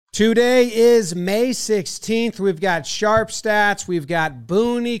Today is May 16th. We've got Sharp Stats. We've got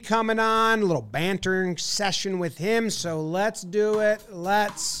Boone coming on. A little bantering session with him. So let's do it.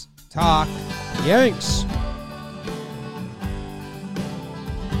 Let's talk Yanks.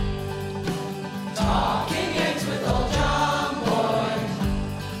 Talking Yanks with old John Boy,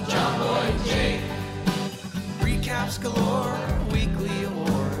 Jake. Recaps galore, weekly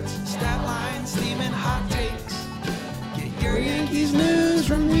awards, stat lines, theme and hot takes. Get your Yankees news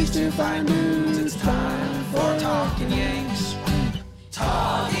from these two fine dudes. It's time for Talking Yanks.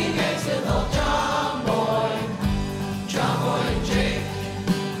 Talking Yanks with old John Boy, and Jake.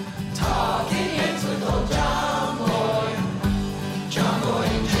 Talking Yanks with old John Boy,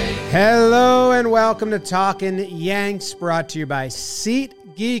 and Jake. Hello and welcome to Talking Yanks, brought to you by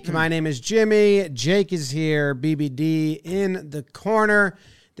SeatGeek. My name is Jimmy. Jake is here. BBD in the corner.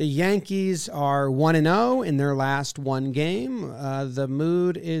 The Yankees are 1-0 in their last one game. The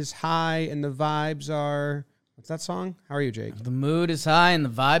mood is high and the vibes are... What's that song? How are you, Jake? The mood is high and the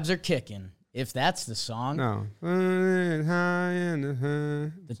vibes are kicking. If that's the song. No.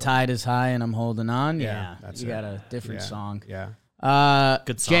 The tide is high and I'm holding on. Yeah, that's you it. got a different song. Yeah.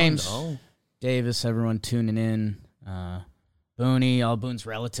 Good song, James though. Davis, everyone tuning in. Boone, all Boone's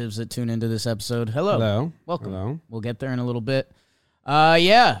relatives that tune into this episode. Hello. Welcome. Hello. We'll get there in a little bit.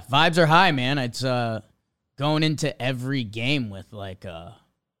 Yeah, vibes are high, man. It's going into every game with like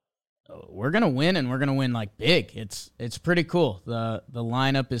we're gonna win and we're gonna win like big. It's pretty cool. The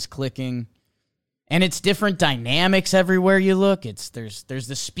lineup is clicking, and it's different dynamics everywhere you look. There's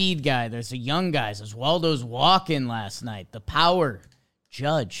the speed guy, there's the young guys. Oswaldo's walking last night. The power,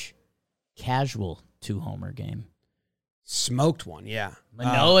 Judge, casual 2-homer game. Smoked one, yeah.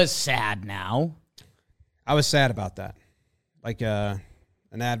 Manoah's sad now. I was sad about that. Like an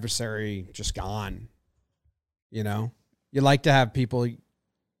adversary just gone, you know? You like to have people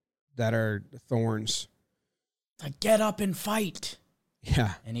that are thorns. To get up and fight.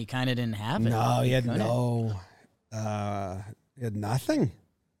 Yeah. And he kind of didn't have it. No, he had he had nothing.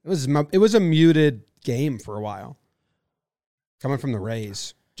 It was a muted game for a while. Coming from the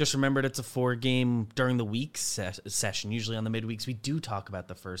Rays. Just remembered it's a 4-game during the week session. Usually on the midweeks, we do talk about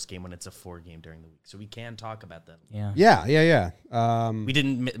the first game when it's a 4-game during the week. So we can talk about that. Yeah. We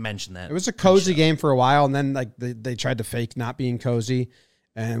didn't mention that. It was a cozy game for a while, and then like they tried to fake not being cozy,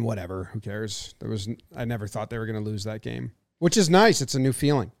 and whatever. Who cares? I never thought they were going to lose that game, which is nice. It's a new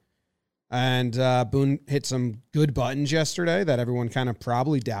feeling. And Boone hit some good buttons yesterday that everyone kind of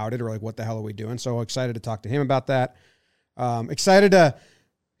probably doubted or like, what the hell are we doing? So excited to talk to him about that. Excited to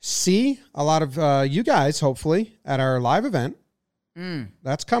see a lot of you guys, hopefully, at our live event.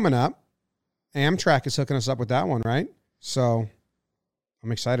 That's coming up. Amtrak is hooking us up with that one, right? So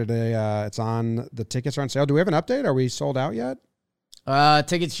I'm excited. It's on. The tickets are on sale. Do we have an update? Are we sold out yet?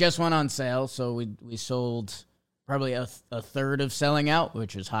 Tickets just went on sale, so we sold probably a third of selling out,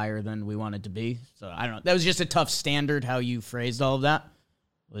 which is higher than we wanted to be. So I don't know. That was just a tough standard how you phrased all of that.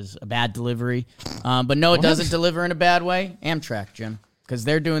 It was a bad delivery. But no, it doesn't deliver in a bad way. Amtrak, Jim. Because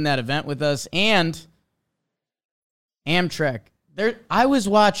they're doing that event with us. And Amtrak. I was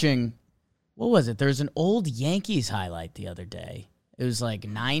watching, what was it? There's an old Yankees highlight the other day. It was like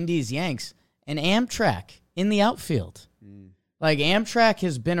 90s Yanks. And Amtrak in the outfield. Like Amtrak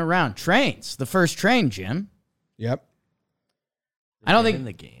has been around. Trains. The first train, Jim. Yep. I don't think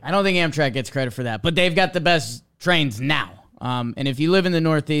Amtrak gets credit for that. But they've got the best trains now. And if you live in the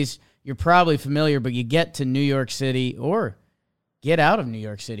Northeast, you're probably familiar, but you get to New York City or get out of New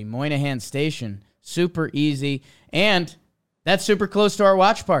York City, Moynihan Station, super easy, and that's super close to our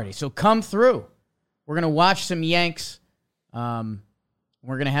watch party. So come through. We're going to watch some Yanks. We're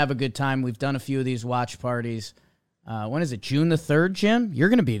going to have a good time. We've done a few of these watch parties. When is it, June the 3rd, Jim? You're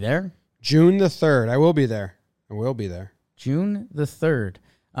going to be there. June the 3rd. I will be there. June the 3rd.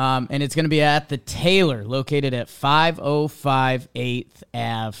 And it's going to be at the Taylor, located at 505 8th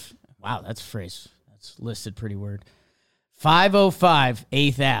Ave. Wow, that's a phrase. That's listed pretty weird. 505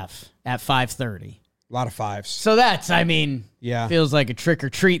 8th Ave at 5:30. A lot of fives. So that's, feels like a trick or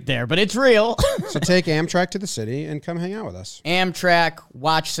treat there, but it's real. So take Amtrak to the city and come hang out with us. Amtrak,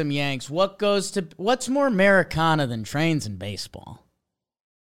 watch some Yanks. What's more Americana than trains and baseball?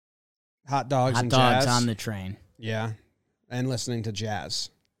 Hot dogs Hot and dogs jazz. on the train. Yeah. And listening to jazz.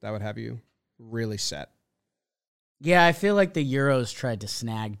 That would have you really set. Yeah, I feel like the Euros tried to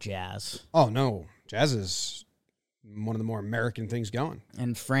snag jazz. Oh, no. Jazz is one of the more American things going.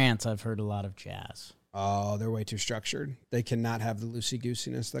 In France, I've heard a lot of jazz. Oh, they're way too structured. They cannot have the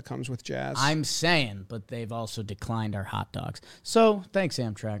loosey-goosiness that comes with jazz. I'm saying, but they've also declined our hot dogs. So, thanks,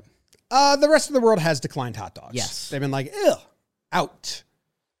 Amtrak. The rest of the world has declined hot dogs. Yes. They've been like, ew, out.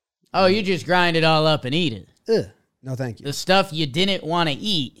 Oh, you just grind it all up and eat it. Ugh. No, thank you. The stuff you didn't want to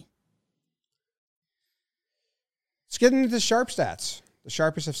eat. Let's get into the sharp stats, the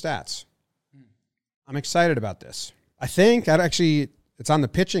sharpest of stats. I'm excited about this. I think it's on the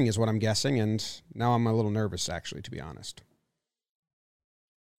pitching is what I'm guessing, and now I'm a little nervous, actually, to be honest.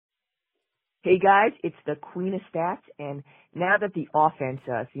 Hey guys, it's the Queen of Stats, and now that the offense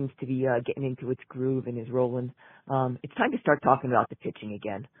seems to be getting into its groove and is rolling, it's time to start talking about the pitching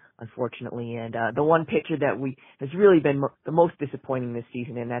again, unfortunately. And the one pitcher that has really been the most disappointing this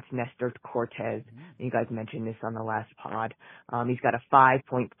season, and that's Nestor Cortez. You guys mentioned this on the last pod. He's got a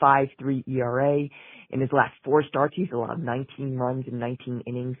 5.53 ERA. In his last 4 starts, he's allowed 19 runs in 19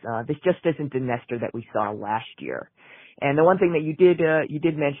 innings. This just isn't the Nestor that we saw last year. And the one thing that you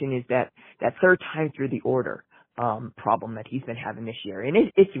did mention is that third time through the order problem that he's been having this year, and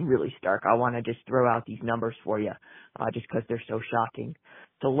it's really stark. I want to just throw out these numbers for you, just because they're so shocking.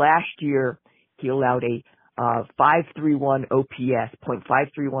 So last year he allowed a 531 OPS,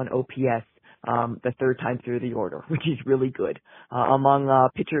 .531 OPS, the third time through the order, which is really good. Among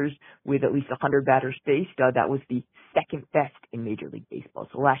pitchers with at least 100 batters faced, that was the second best in Major League Baseball.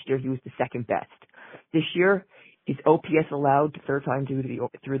 So last year he was the second best. This year, his OPS allowed third time through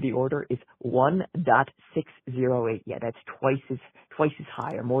the order is 1.608. Yeah, that's twice as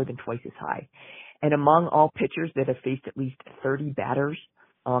high, or more than twice as high. And among all pitchers that have faced at least 30 batters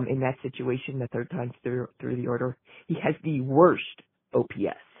in that situation, the third time through the order, he has the worst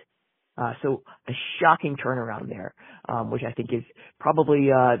OPS. So a shocking turnaround there, which I think is probably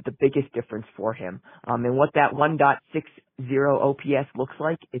the biggest difference for him. And what that 1.60 OPS looks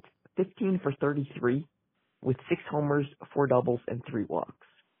like, it's 15 for 33. With 6 homers, 4 doubles, and 3 walks.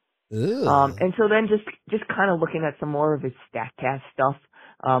 And so then just kind of looking at some more of his StatCast stuff,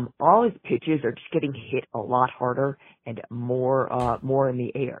 all his pitches are just getting hit a lot harder and more in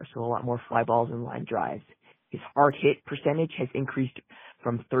the air, so a lot more fly balls and line drives. His hard hit percentage has increased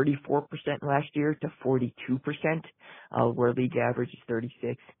from 34% last year to 42%, where league average is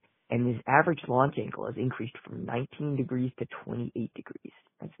 36, and his average launch angle has increased from 19 degrees to 28 degrees.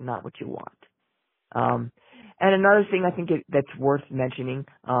 That's not what you want. And another thing I think that's worth mentioning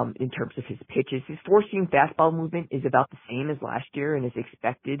in terms of his pitches, his four-seam fastball movement is about the same as last year, and his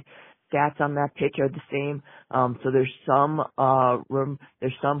expected stats on that pitch are the same. So there's some room,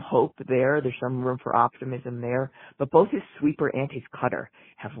 there's some hope there, there's some room for optimism there. But both his sweeper and his cutter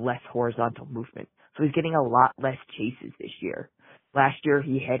have less horizontal movement, so he's getting a lot less chases this year. Last year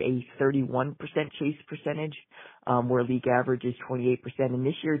he had a 31% chase percentage, where league average is 28%, and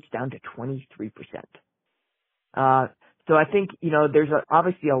this year it's down to 23%. So I think, there's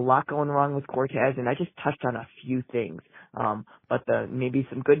obviously a lot going wrong with Cortez, and I just touched on a few things. But maybe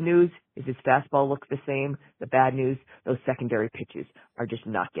some good news is his fastball looks the same. The bad news, those secondary pitches are just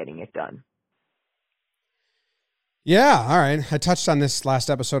not getting it done. Yeah, all right. I touched on this last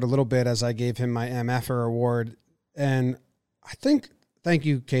episode a little bit as I gave him my MFer award. And I think, thank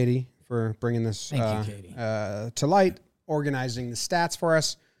you, Katie, for bringing this to light, organizing the stats for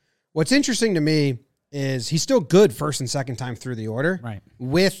us. What's interesting to me is he's still good first and second time through the order, right?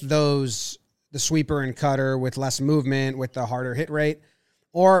 With the sweeper and cutter, with less movement, with the harder hit rate,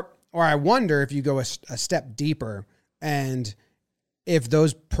 or I wonder if you go a step deeper and if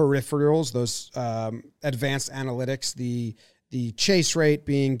those peripherals, those advanced analytics, the chase rate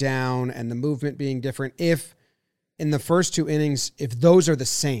being down and the movement being different, if in the first 2 innings, if those are the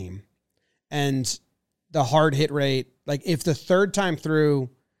same, and the hard hit rate, like if the third time through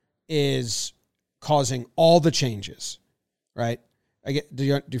is causing all the changes, right? Do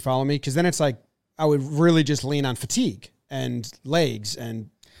you follow me? Because then it's like I would really just lean on fatigue and legs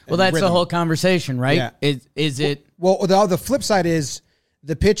and that's rhythm. the whole conversation, right? Yeah. Is it? Well, the flip side is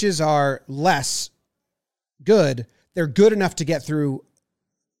the pitches are less good. They're good enough to get through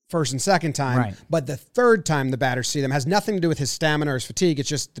first and second time, right? But the third time the batters see them has nothing to do with his stamina or his fatigue. It's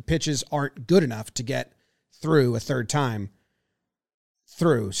just the pitches aren't good enough to get through a third time.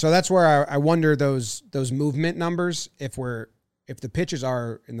 So that's where I wonder those movement numbers, if the pitches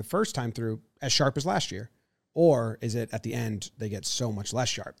are in the first time through as sharp as last year, or is it at the end they get so much less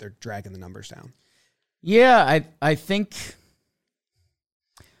sharp they're dragging the numbers down? Yeah, I think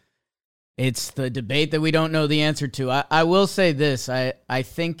it's the debate that we don't know the answer to. I will say this, I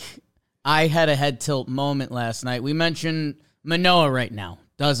think I had a head tilt moment last night. We mentioned Manoah right now.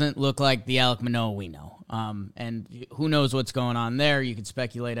 Doesn't look like the Alek Manoah we know. And who knows what's going on there. You could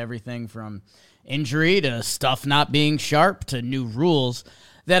speculate everything from injury to stuff not being sharp to new rules.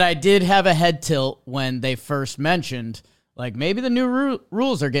 That I did have a head tilt when they first mentioned, like, maybe the new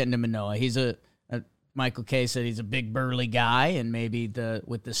rules are getting to Manoah. He's a Michael Kay said he's a big burly guy, and maybe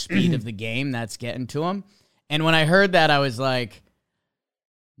with the speed of the game, that's getting to him. And when I heard that, I was like,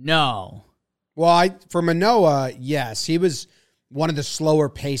 no. Well, for Manoah, yes, he was one of the slower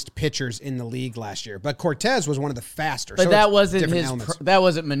paced pitchers in the league last year, but Cortez was one of the faster. But so that wasn't that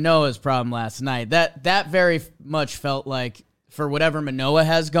wasn't Manoah's problem last night. That very much felt like, for whatever Manoah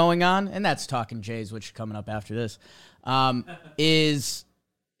has going on, and that's Talking Jays, which is coming up after this, is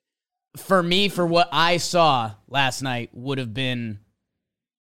for me, for what I saw last night, would have been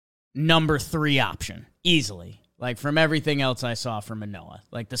number 3 option easily. Like, from everything else I saw from Manoah,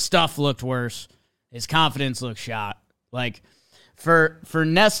 like, the stuff looked worse, his confidence looked shot. Like, for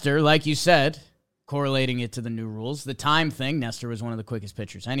Nestor, like you said, correlating it to the new rules, the time thing, Nestor was one of the quickest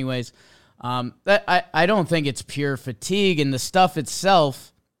pitchers anyways. I don't think it's pure fatigue, and the stuff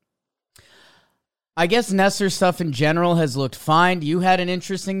itself, I guess Nestor's stuff in general has looked fine. You had an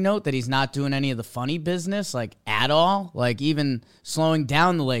interesting note that he's not doing any of the funny business, like, at all, like even slowing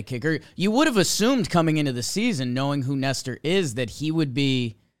down the leg kicker. You would have assumed coming into the season, knowing who Nestor is, that he would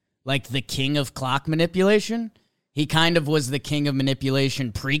be like the king of clock manipulation. He kind of was the king of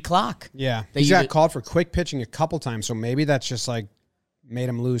manipulation pre-clock. Yeah, he's got called for quick pitching a couple times, so maybe that's just like made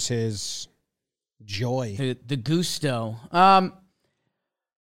him lose his joy. The gusto.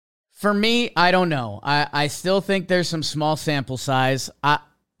 For me, I don't know. I still think there's some small sample size.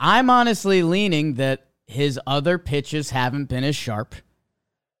 I'm honestly leaning that his other pitches haven't been as sharp,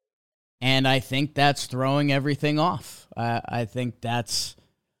 and I think that's throwing everything off. I think that's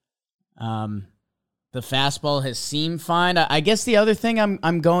the fastball has seemed fine. I guess the other thing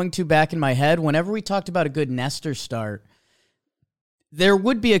I'm going to back in my head, whenever we talked about a good Nestor start, there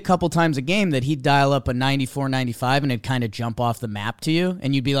would be a couple times a game that he'd dial up a 94, 95 and it'd kind of jump off the map to you.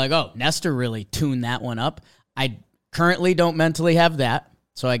 And you'd be like, oh, Nestor really tuned that one up. I currently don't mentally have that.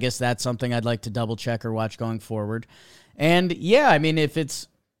 So I guess that's something I'd like to double check or watch going forward. And yeah, I mean, if it's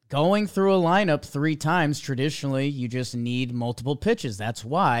going through a lineup 3 times, traditionally, you just need multiple pitches. That's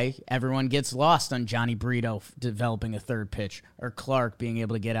why everyone gets lost on Johnny Brito developing a third pitch or Clark being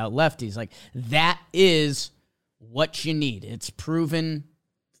able to get out lefties. Like, that is what you need. It's proven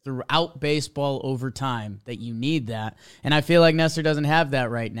throughout baseball over time that you need that. And I feel like Nestor doesn't have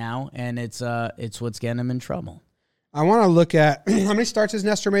that right now, and it's what's getting him in trouble. I want to look at how many starts has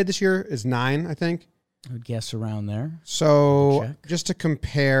Nestor made this year? Is 9, I think. I would guess around there. So just to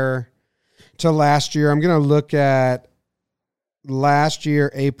compare to last year, I'm going to look at last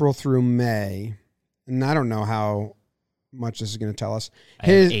year, April through May. And I don't know how much this is going to tell us. I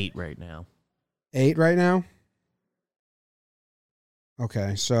have 8 right now. 8 right now?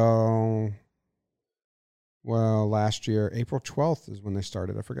 Okay, so, well, last year, April 12th is when they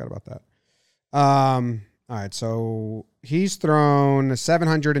started. I forgot about that. All right, so he's thrown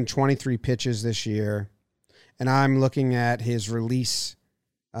 723 pitches this year, and I'm looking at his release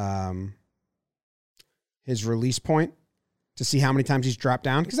point to see how many times he's dropped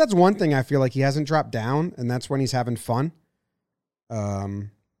down, because that's one thing I feel like he hasn't dropped down, and that's when he's having fun.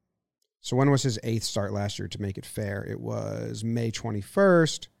 So when was his 8th start last year to make it fair? It was May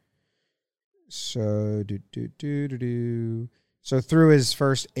 21st. So So through his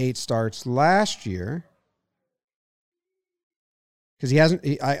first 8 starts last year, because he hasn't,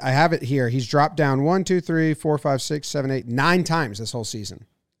 I have it here. He's dropped down 1, 2, 3, 4, 5, 6, 7, 8, 9 times this whole season.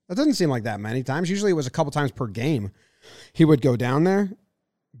 That doesn't seem like that many times. Usually it was a couple times per game he would go down there,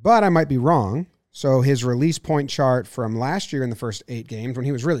 but I might be wrong. So his release point chart from last year in the first 8 games when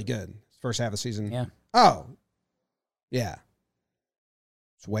he was really good, first half of the season. Yeah. Oh, yeah.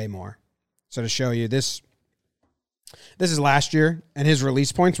 It's way more. So to show you this is last year, and his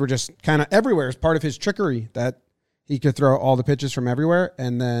release points were just kind of everywhere as part of his trickery that he could throw all the pitches from everywhere.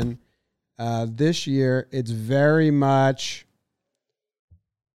 And then this year, it's very much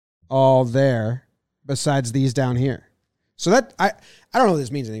all there besides these down here. So that I don't know if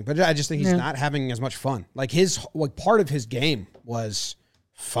this means anything, but I just think he's not having as much fun. Like part of his game was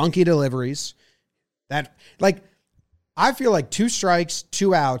funky deliveries. That, like, I feel like 2 strikes,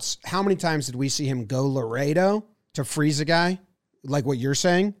 2 outs. How many times did we see him go Laredo to freeze a guy, like what you're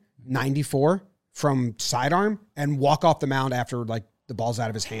saying, 94 from sidearm, and walk off the mound after, like, the ball's out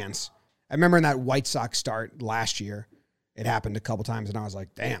of his hands? I remember in that White Sox start last year, it happened a couple times, and I was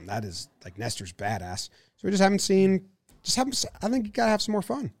like, damn, that is, like, Nestor's badass. So we just haven't seen, I think you got to have some more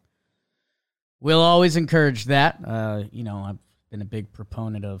fun. We'll always encourage that. I've been a big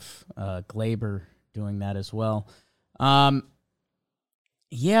proponent of Glaber doing that as well. I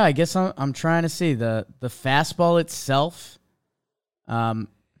guess I'm trying to see the fastball itself.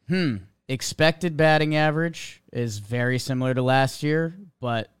 Expected batting average is very similar to last year,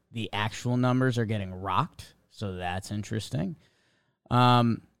 but the actual numbers are getting rocked, so that's interesting.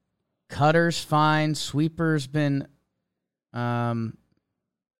 Cutter's fine. Sweeper's been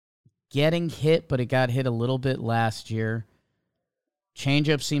getting hit, but it got hit a little bit last year.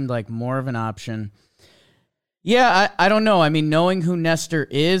 Changeup seemed like more of an option. Yeah, I don't know. I mean, knowing who Nestor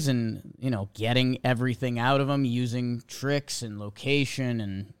is and, getting everything out of him, using tricks and location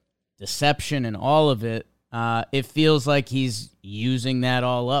and deception and all of it, it feels like he's using that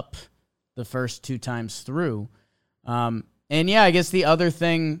all up the first 2 times through. And yeah, I guess the other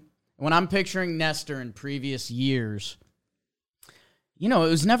thing, when I'm picturing Nestor in previous years, it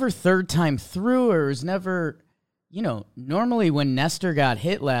was never third time through, or it was never, normally when Nestor got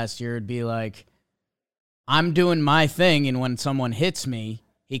hit last year, it'd be like, I'm doing my thing, and when someone hits me,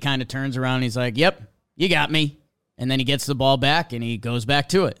 he kind of turns around and he's like, yep, you got me. And then he gets the ball back and he goes back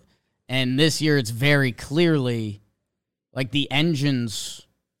to it. And this year it's very clearly like the engines,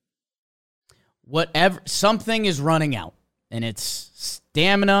 something is running out. And it's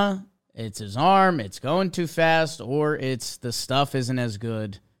stamina, it's his arm, it's going too fast, or it's the stuff isn't as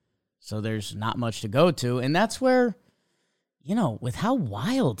good, so there's not much to go to. And that's where, with how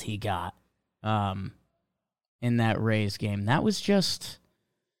wild he got in that Rays game, that was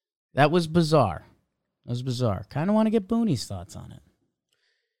bizarre. It was bizarre. Kind of want to get Boone's thoughts on it.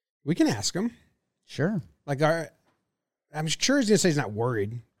 We can ask him. Sure. I'm sure he's going to say he's not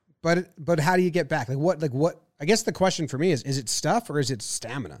worried, but how do you get back? What? I guess the question for me is it stuff or is it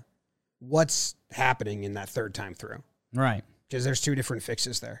stamina? What's happening in that third time through? Right. Because there's 2 different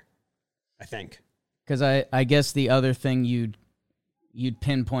fixes there, I think. Because I guess the other thing you'd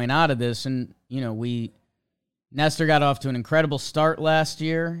pinpoint out of this, and, Nestor got off to an incredible start last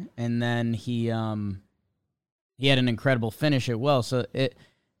year, and then he had an incredible finish as well. So it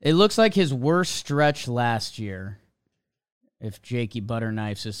looks like his worst stretch last year, if Jakey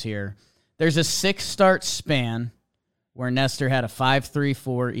Butterknifes is here, there's a 6-start span where Nestor had a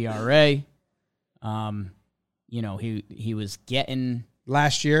 5.34 ERA. He was getting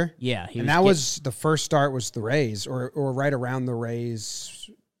last year. Yeah, was the first start was the Rays, or right around the Rays.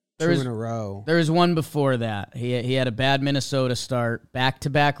 2 in a row. There was one before that. He had a bad Minnesota start,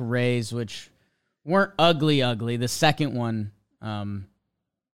 back-to-back Rays, which weren't ugly. The second one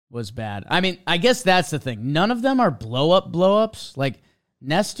was bad. I mean, I guess that's the thing. None of them are blow-ups. Like,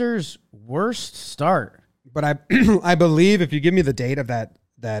 Nestor's worst start. But I believe if you give me the date of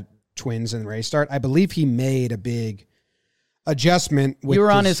that Twins and Rays start, I believe he made a big adjustment. You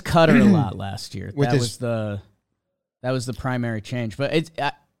were on his cutter a lot last year. That was the primary change. But it's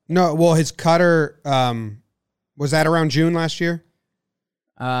his cutter was that around June last year?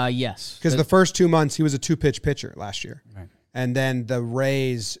 Yes. Because the first 2 months he was a 2-pitch pitcher last year, right. And then the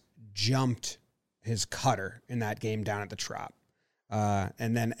Rays jumped his cutter in that game down at the Trop,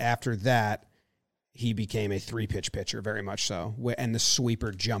 and then after that he became a 3-pitch pitcher, very much so, and the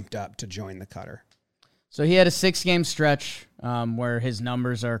sweeper jumped up to join the cutter. So he had a 6-game stretch where his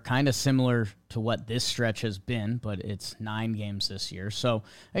numbers are kind of similar to what this stretch has been, but it's 9 games this year. So,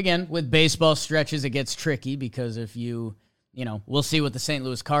 again, with baseball stretches, it gets tricky because if we'll see what the St.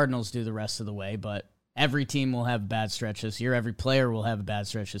 Louis Cardinals do the rest of the way, but every team will have a bad stretch this year. Every player will have a bad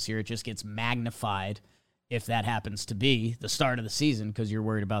stretch this year. It just gets magnified if that happens to be the start of the season because you're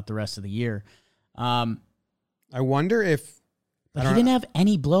worried about the rest of the year. I wonder if... But he didn't have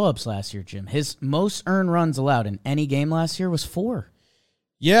any blow-ups last year, Jim. His most earned runs allowed in any game last year was 4.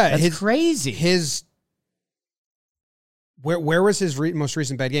 Yeah. That's crazy. Where was his most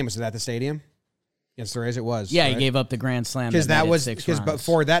recent bad game? Was it at the stadium? Against the Rays, it was. Yeah, right? He gave up the grand slam. Because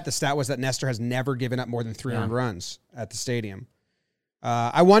before that, the stat was that Nestor has never given up more than 300 runs at the stadium.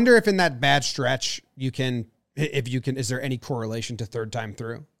 I wonder if in that bad stretch, is there any correlation to third time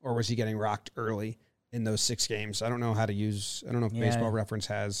through? Or was he getting rocked early in those 6 games? I don't know if Baseball Reference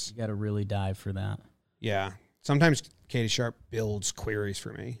has. You got to really dive for that. Yeah. Sometimes Katie Sharp builds queries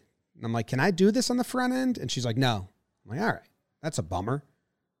for me. And I'm like, can I do this on the front end? And she's like, no. I'm like, all right. That's a bummer.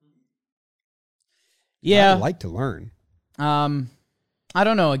 Yeah. I'd like to learn. I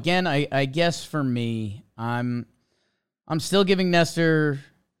don't know. Again, I guess for me, I'm still giving Nestor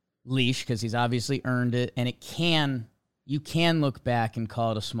leash because he's obviously earned it, and you can look back and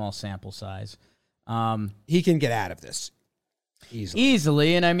call it a small sample size. He can get out of this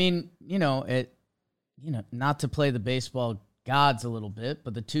easily. And I mean, not to play the baseball gods a little bit,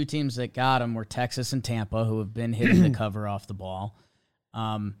 but the 2 teams that got him were Texas and Tampa, who have been hitting the cover off the ball.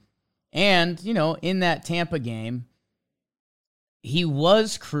 And, in that Tampa game, he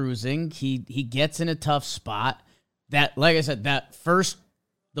was cruising. He gets in a tough spot. That, like I said, that first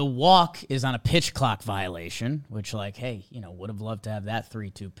The walk is on a pitch clock violation, which, like, hey, would have loved to have that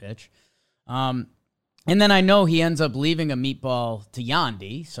 3-2 pitch. And then I know he ends up leaving a meatball to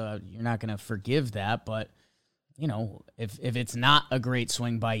Yandy, so you're not going to forgive that. But, if it's not a great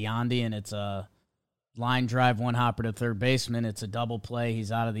swing by Yandy and it's a line drive, one hopper to third baseman, it's a double play,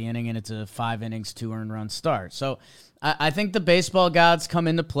 he's out of the inning, and it's a 5 innings, 2 earned run start. So I think the baseball gods come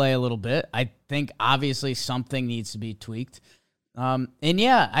into play a little bit. I think, obviously, something needs to be tweaked.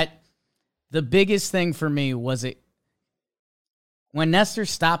 The biggest thing for me was when Nestor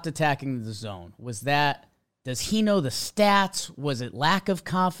stopped attacking the zone, does he know the stats? Was it lack of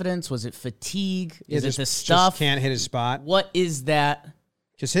confidence? Was it fatigue? Is it the stuff? Just can't hit his spot. What is that?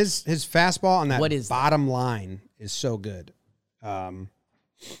 Because his fastball on that bottom line is so good. So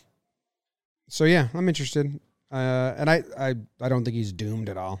yeah, I'm interested. And I don't think he's doomed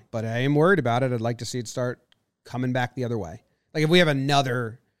at all, but I am worried about it. I'd like to see it start coming back the other way. Like if we have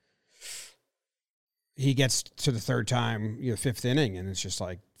he gets to the third time, fifth inning, and it's just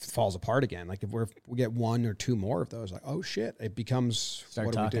like falls apart again. Like if we get 1 or 2 more of those, like, oh shit, it becomes.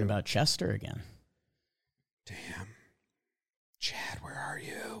 Start talking about Chester again. Damn. Chad, where are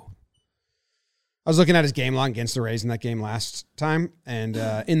you? I was looking at his game log against the Rays in that game last time, and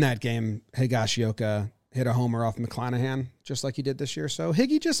in that game, Higashioka hit a homer off McClanahan, just like he did this year. So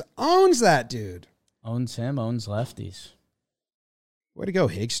Higgy just owns that dude. Owns him, owns lefties. Way to go,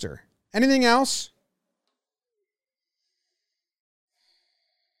 Higster. Anything else?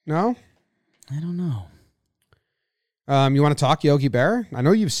 No? I don't know. You want to talk Yogi Berra? I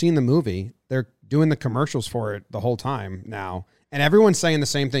know you've seen the movie. They're doing the commercials for it the whole time now. And everyone's saying the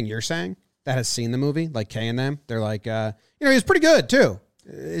same thing you're saying that has seen the movie, like Kay and them. They're like, he's pretty good, too.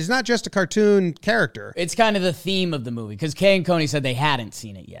 He's not just a cartoon character. It's kind of the theme of the movie, because Kay and Coney said they hadn't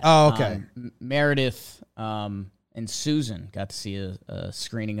seen it yet. Oh, okay. Meredith and Susan got to see a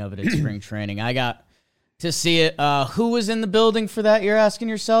screening of it at spring training. I got to see it. Who was in the building for that, you're asking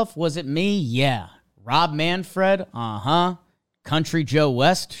yourself? Was it me? Yeah. Rob Manfred? Uh-huh. Country Joe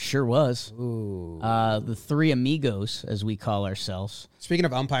West? Sure was. Ooh. The three amigos, as we call ourselves. Speaking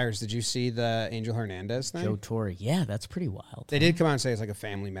of umpires, did you see the Angel Hernandez thing? Joe Torre. Yeah, that's pretty wild. They did come out and say it's like a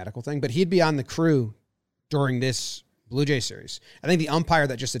family medical thing, but he'd be on the crew during this Blue Jay series. I think the umpire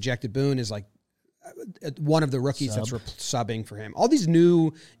that just ejected Boone is like one of the rookies that's subbing for him. All these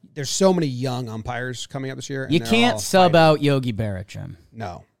there's so many young umpires coming up this year. You can't sub out Yogi Berra, Jim.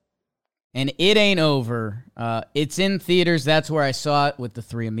 No. And it ain't over. It's in theaters. That's where I saw it with the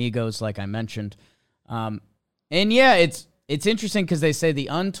three amigos, like I mentioned. And yeah, it's interesting because they say the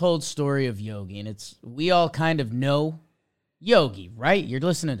untold story of Yogi, and we all kind of know Yogi, right? You're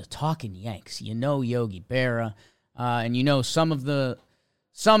listening to Talking Yanks. You know Yogi Berra, and you know some of the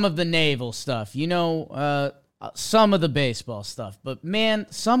naval stuff. You know some of the baseball stuff. But man,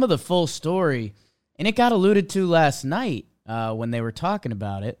 some of the full story, and it got alluded to last night when they were talking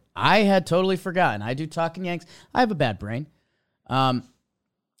about it. I had totally forgotten. I do Talking Yanks. I have a bad brain.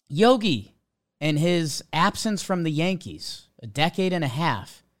 Yogi and his absence from the Yankees, a decade and a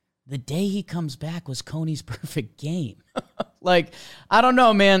half, the day he comes back was Coney's perfect game. Like, I don't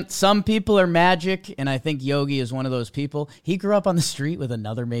know, man. Some people are magic, and I think Yogi is one of those people. He grew up on the street with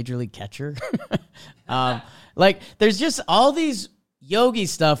another major league catcher. There's just all these Yogi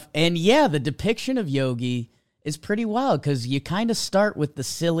stuff, and yeah, the depiction of Yogi is pretty wild because you kind of start with the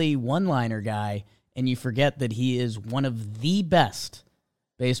silly one-liner guy and you forget that he is one of the best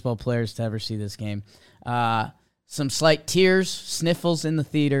baseball players to ever see this game. Some slight tears, sniffles in the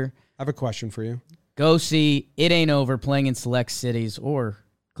theater. I have a question for you. Go see It Ain't Over playing in select cities or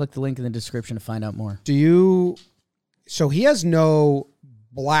click the link in the description to find out more. So he has no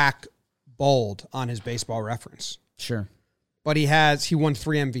black bold on his Baseball Reference. Sure. But he won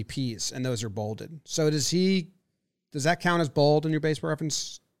 3 MVPs, and those are bolded. So does that count as bold in your Baseball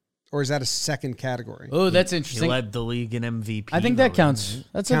Reference, or is that a second category? Oh, that's interesting. He led the league in MVP. I think that counts. Right?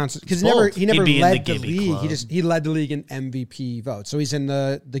 That counts because he never led the league. Club. He led the league in MVP votes. So he's in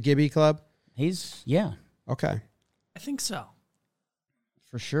the Gibby club. Yeah. Okay. I think so.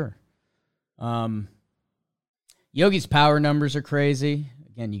 For sure. Yogi's power numbers are crazy.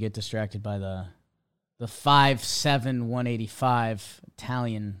 Again, you get distracted by the 5'7", 185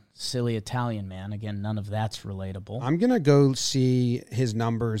 silly Italian man. Again, none of that's relatable. I'm going to go see his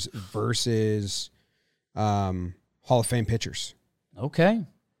numbers versus Hall of Fame pitchers. Okay.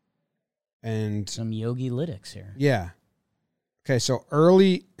 And some Yogi lytics here. Yeah. Okay, so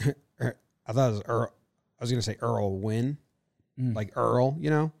early, I thought it was Earl. I was going to say Earl Win, like Earl,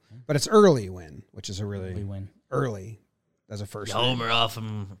 but it's early win, which is a really early win. Early as a first. Homer off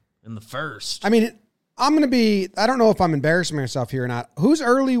him in the first. I mean, I'm going to be, I don't know if I'm embarrassing myself here or not. Who's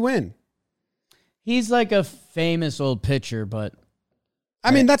Early Win? He's like a famous old pitcher, but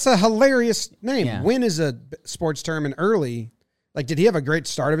I mean, that's a hilarious name. Yeah. Win is a sports term, and Early, like, did he have a great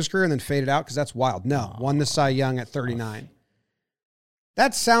start of his career and then faded out? Because that's wild. No, won the Cy Young at 39.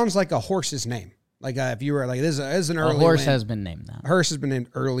 That sounds like a horse's name. Like if you were like, this is an Early a horse Win. has been named that. A horse has been named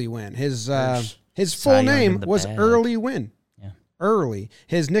Early Win. His Cy full Young name in the was bag. Early Win. Yeah. Early.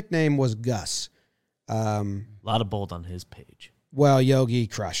 His nickname was Gus. A lot of bold on his page. Well, Yogi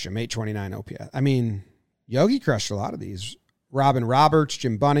crushed him. 829 OPS. I mean, Yogi crushed a lot of these. Robin Roberts,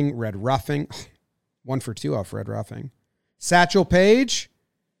 Jim Bunning, Red Ruffing. 1 for 2 off Red Ruffing. Satchel Paige.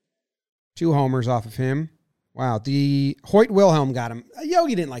 2 homers off of him. Wow. The Hoyt Wilhelm got him.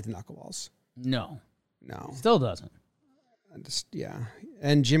 Yogi didn't like the knuckleballs. No. No. Still doesn't. Yeah.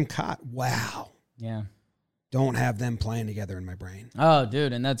 And Jim Cott. Wow. Yeah. Don't have them playing together in my brain. Oh,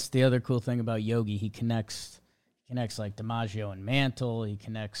 dude, and that's the other cool thing about Yogi. He connects like DiMaggio and Mantle. He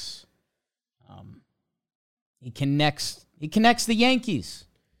connects the Yankees.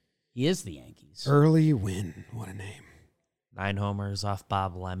 He is the Yankees. Early Win. What a name. 9 homers off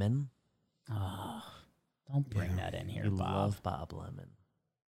Bob Lemon. Oh, don't bring that in here, You Bob. love Bob Lemon.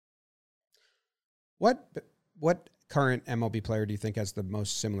 What current MLB player do you think has the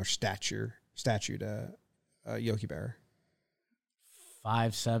most similar statue to Yogi Berra?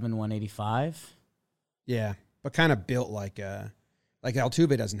 5'7", 185. Yeah, but kind of built like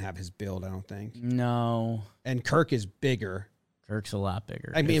Altuve doesn't have his build, I don't think. No. And Kirk is bigger. Kirk's a lot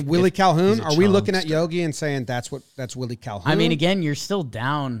bigger. I mean, Willie Calhoun. he's a Are we looking at chunkster. Yogi and saying that's Willie Calhoun? I mean, again, you're still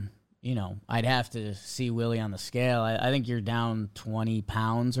down. I'd have to see Willie on the scale. I think you're down 20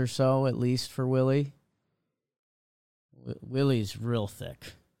 pounds or so at least for Willie. Willie's real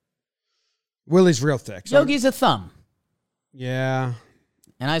thick. Willie's real thick. So, Yogi's a thumb. yeah.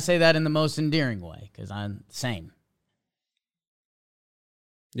 And I say that in the most endearing way because I'm the same.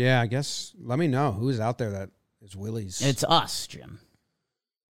 Yeah, I guess. Let me know who's out there that is Willie's. It's us, Jim.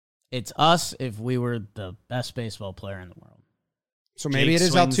 It's us if we were the best baseball player in the world. So maybe Jake it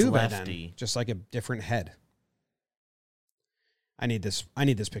is swings Altuve lefty. then, just like a different head. I need this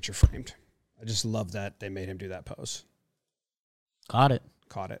picture framed. I just love that they made him do that pose. Caught it.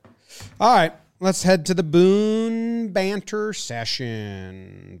 Caught it. All right, let's head to the Boone banter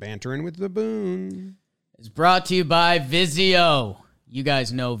session. Bantering with the Boone. It's brought to you by Vizio. You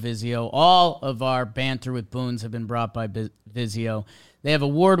guys know Vizio. All of our banter with Boones have been brought by Vizio. They have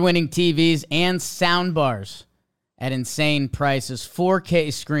award-winning TVs and sound bars at insane prices.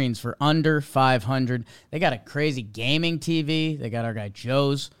 4K screens for under $500. They got a crazy gaming TV. They got our guy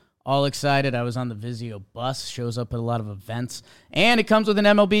Joe's all excited. I was on the Vizio bus. Shows up at a lot of events. And it comes with an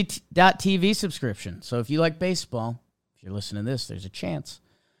MLB.TV subscription. So if you like baseball, if you're listening to this, there's a chance.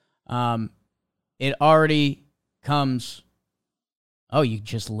 It already comes... Oh, you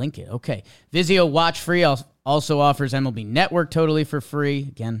just link it. Okay. Vizio Watch Free also offers MLB Network totally for free.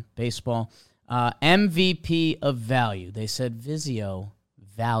 Again, baseball. MVP of value. They said Vizio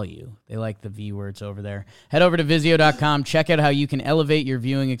value. They like the V words over there. Head over to Vizio.com. Check out how you can elevate your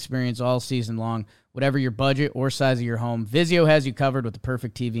viewing experience all season long. Whatever your budget or size of your home, Vizio has you covered with the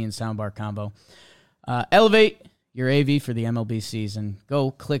perfect TV and soundbar combo. Elevate your AV for the MLB season.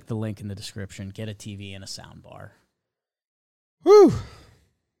 Go click the link in the description. Get a TV and a soundbar. Whew.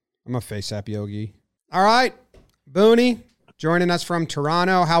 I'm a face app Yogi. All right. Booney joining us from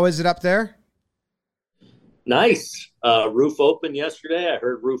Toronto. How is it up there? Nice. Roof open yesterday. I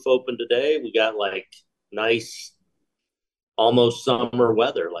heard roof open today. We got like nice, almost summer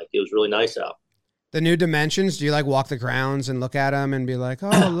weather. Like it was really nice out. The new dimensions, do you like walk the grounds and look at them and be like,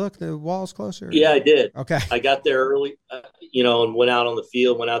 oh, look, the wall's closer? Yeah, I did. Okay. I got there early, and went out on the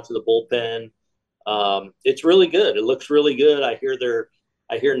field, went out to the bullpen. It's really good. It looks really good. I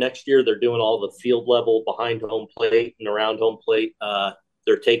hear next year they're doing all the field level behind home plate and around home plate.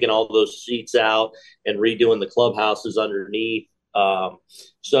 They're taking all those seats out and redoing the clubhouses underneath.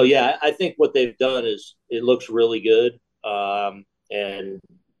 So yeah, I think what they've done is it looks really good. And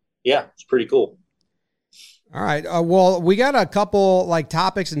yeah, it's pretty cool. All right. Well, we got a couple like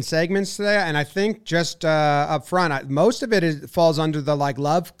topics and segments today, and I think just up front, most of it falls under the like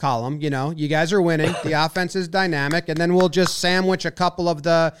love column. You guys are winning. The offense is dynamic, and then we'll just sandwich a couple of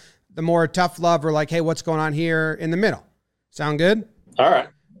the more tough love or like, hey, what's going on here in the middle? Sound good? All right.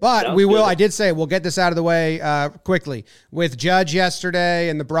 But Sounds we will. good. I did say we'll get this out of the way quickly. With Judge yesterday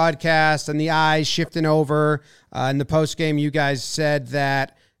and the broadcast and the eyes shifting over in the post game, you guys said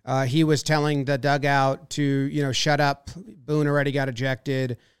that. He was telling the dugout to, shut up. Boone already got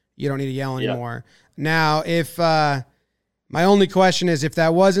ejected. You don't need to yell anymore. Now, if My only question is if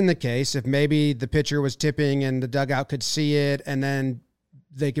that wasn't the case, if maybe the pitcher was tipping and the dugout could see it and then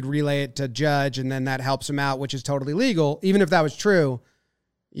they could relay it to Judge and then that helps him out, which is totally legal. Even if that was true,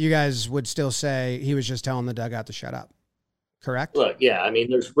 you guys would still say he was just telling the dugout to shut up. Correct? Look, yeah, I mean,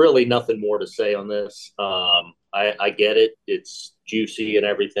 there's really nothing more to say on this. I get it. It's juicy and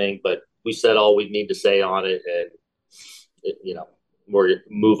everything, but we said all we need to say on it, and we're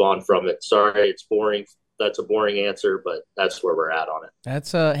move on from it. Sorry, it's boring. That's a boring answer, but that's where we're at on it.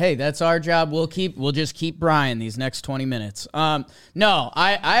 That's hey, that's our job. We'll just keep Brian these next 20 minutes. No,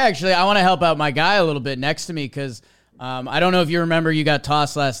 I actually want to help out my guy a little bit next to me because I don't know if you remember you got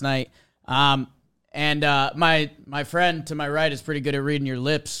tossed last night. And my friend to my right is pretty good at reading your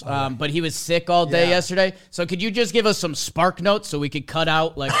lips, but he was sick all day yesterday. So could you just give us some spark notes so we could cut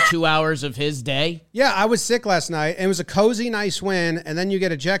out like 2 hours of his day? Yeah, I was sick last night. And it was a cozy, nice win, and then you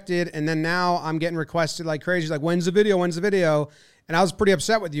get ejected, and then now I'm getting requested like crazy, like, when's the video? When's the video? And I was pretty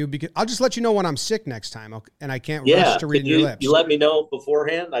upset with you because I'll just let you know when I'm sick next time, and I can't rush to reading your lips. You let me know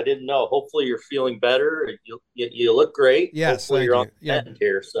beforehand. I didn't know. Hopefully you're feeling better. You look great. Yes, hopefully you're on you. Yeah. end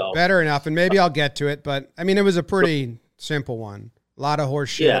here. So better enough, and maybe I'll get to it. But I mean, it was a pretty simple one. A lot of horse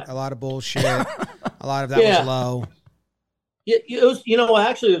shit, a lot of bullshit. A lot of that was low. Yeah, it was.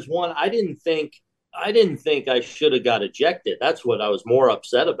 Actually, it was one I didn't think I should have got ejected. That's what I was more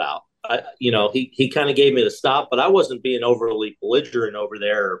upset about. He kind of gave me the stop, but I wasn't being overly belligerent over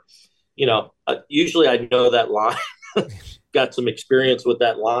there. Usually I know that line, got some experience with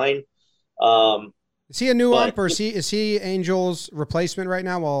that line. Is he a new ump or is he Angel's replacement right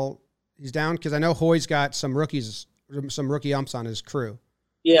now while he's down? Because I know Hoy's got some rookie umps on his crew.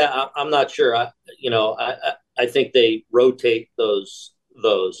 Yeah, I'm not sure. I think they rotate those.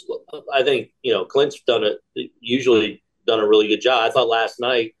 I think, Clint's usually done a really good job. I thought last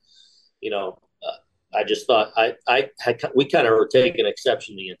night, I just thought we kind of were taking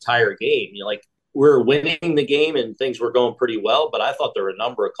exception the entire game. We're winning the game and things were going pretty well, but I thought there were a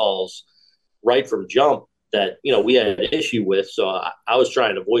number of calls right from jump that, we had an issue with. So I was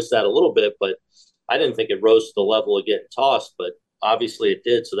trying to voice that a little bit, but I didn't think it rose to the level of getting tossed, but obviously it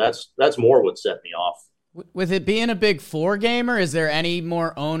did. So that's more what set me off. With it being a big 4 gamer, is there any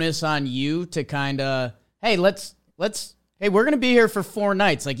more onus on you to kind of, hey, hey, we're going to be here for 4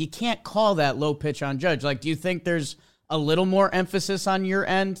 nights. Like, you can't call that low pitch on Judge. Like, do you think there's a little more emphasis on your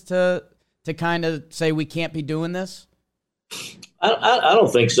end to kind of say we can't be doing this? I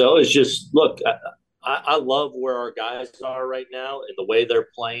don't think so. It's just, look, I love where our guys are right now and the way they're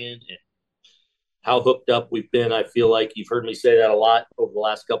playing and how hooked up we've been. I feel like you've heard me say that a lot over the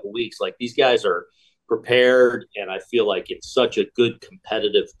last couple of weeks. Like, these guys are prepared, and I feel like it's such a good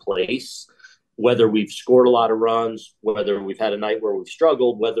competitive place. Whether we've scored a lot of runs, whether we've had a night where we've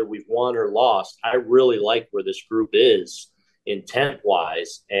struggled, whether we've won or lost, I really like where this group is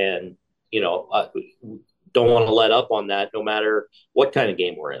intent-wise. And, don't want to let up on that no matter what kind of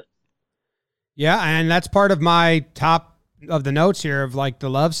game we're in. Yeah, and that's part of my top of the notes here of like the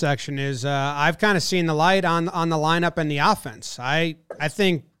love section is I've kind of seen the light on the lineup and the offense. I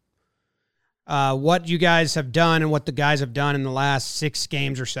think what you guys have done and what the guys have done in the last 6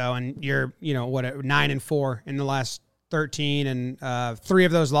 games or so, and you're 9-4 in the last 13, and 3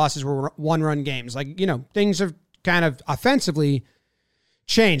 of those losses were 1-run games. Like, things have kind of offensively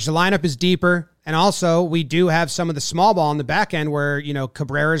changed. The lineup is deeper, and also we do have some of the small ball in the back end where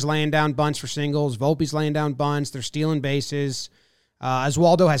Cabrera's laying down bunts for singles, Volpe's laying down bunts, they're stealing bases.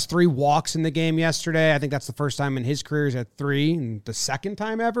 Oswaldo has 3 walks in the game yesterday. I think that's the first time in his career he's had 3, and the second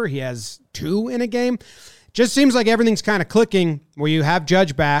time ever he has 2 in a game. Just seems like everything's kind of clicking where you have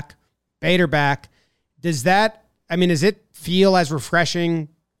Judge back, Bader back. Does it feel as refreshing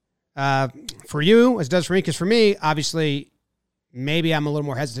for you as it does for me? Because for me, obviously, maybe I'm a little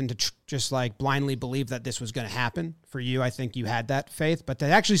more hesitant to just like blindly believe that this was going to happen. For you, I think you had that faith, but to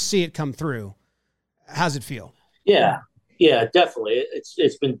actually see it come through, how's it feel? Yeah, definitely.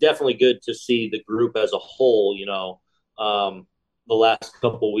 It's been definitely good to see the group as a whole, the last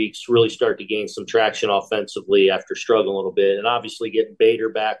couple of weeks really start to gain some traction offensively after struggling a little bit. And obviously getting Bader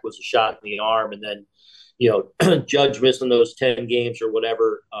back was a shot in the arm. And then, Judge missing those 10 games or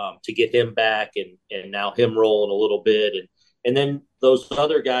whatever to get him back and now him rolling a little bit. And then those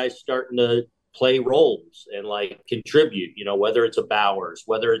other guys starting to play roles and like contribute, whether it's a Bowers,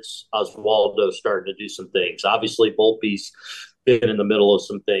 whether it's Oswaldo starting to do some things. Obviously, Volpe's been in the middle of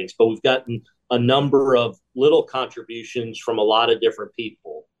some things, but we've gotten a number of little contributions from a lot of different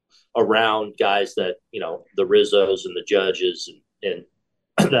people around guys that, the Rizzos and the Judges and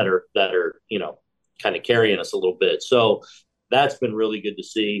that are, kind of carrying us a little bit. So that's been really good to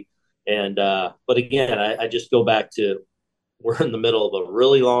see. And, but again, I just go back to, we're in the middle of a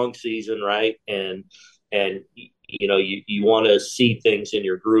really long season, right? And you want to see things in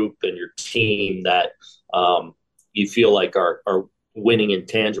your group and your team that you feel like are winning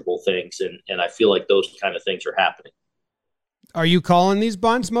intangible things, and I feel like those kind of things are happening. Are you calling these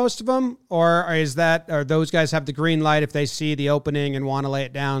bunts, most of them, or are those guys have the green light if they see the opening and want to lay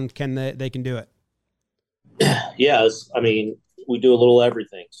it down? They can do it? Yes, I mean, we do a little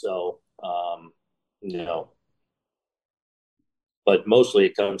everything, so but mostly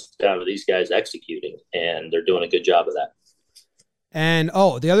it comes down to these guys executing, and they're doing a good job of that. And,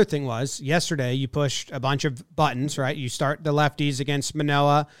 the other thing was yesterday you pushed a bunch of buttons, right? You start the lefties against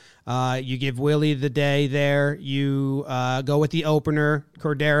Manoah. You give Willie the day there. You go with the opener,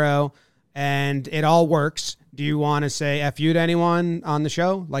 Cordero, and it all works. Do you want to say F you to anyone on the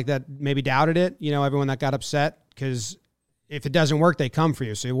show like that maybe doubted it? Everyone that got upset? Because if it doesn't work, they come for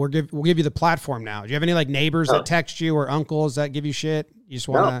you. So we'll give you the platform now. Do you have any neighbors that text you or uncles that give you shit? You just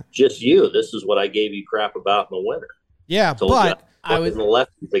want to? No, just you. This is what I gave you crap about in the winter. Yeah, but I was in the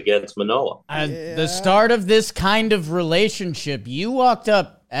lefties against Manoah. The start of this kind of relationship, you walked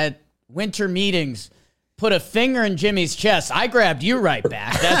up at winter meetings, put a finger in Jimmy's chest. I grabbed you right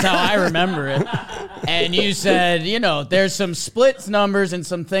back. That's how I remember it. And you said, there's some splits numbers and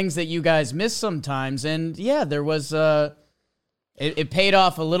some things that you guys miss sometimes. And yeah, there was it paid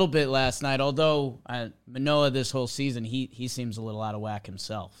off a little bit last night, although Manoah this whole season, he seems a little out of whack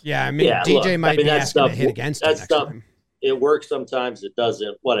himself. Yeah, DJ might be asking to hit against him next time. It works sometimes, it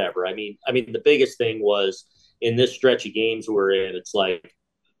doesn't, whatever. I mean, the biggest thing was in this stretch of games we're in, it's like,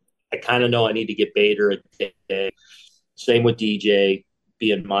 I kind of know I need to get Bader a day. Same with DJ,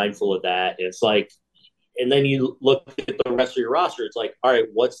 being mindful of that. And it's like, and then you look at the rest of your roster, it's like, all right,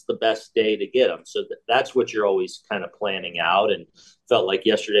 what's the best day to get them? So that's what you're always kind of planning out, and felt like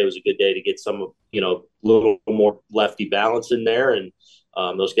yesterday was a good day to get some, little more lefty balance in there. And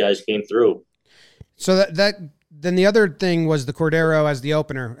those guys came through. So that then the other thing was the Cordero as the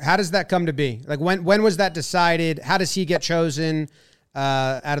opener. How does that come to be? Like when was that decided? How does he get chosen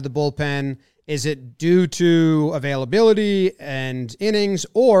out of the bullpen? Is it due to availability and innings,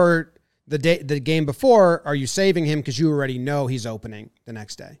 or the game before? Are you saving him because you already know he's opening the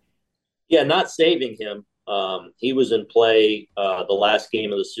next day? Yeah, not saving him. He was in play the last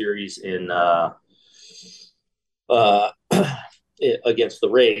game of the series in against the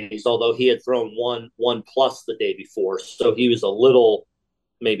Rays, although he had thrown one plus the day before, so he was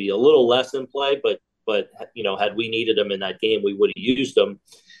maybe a little less in play. But had we needed him in that game, we would have used him.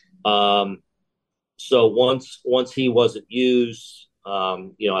 So once he wasn't used, I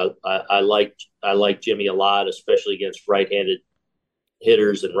like Jimmy a lot, especially against right-handed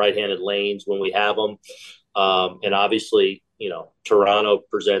hitters and right-handed lanes when we have them. And obviously, Toronto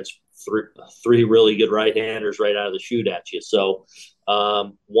presents three really good right-handers right out of the chute at you. So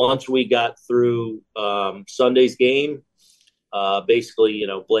once we got through Sunday's game, basically,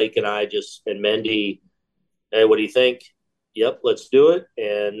 Blake and I and Mendy, hey, what do you think? Yep, let's do it.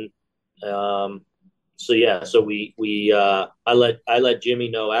 And I let Jimmy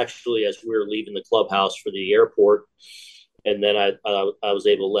know actually as we were leaving the clubhouse for the airport, and then I was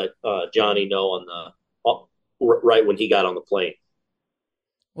able to let Johnny know right when he got on the plane.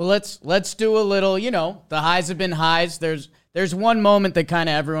 Well, let's do a little, the highs have been highs. There's one moment that kind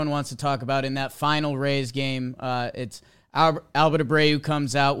of everyone wants to talk about in that final Rays game. It's Albert Abreu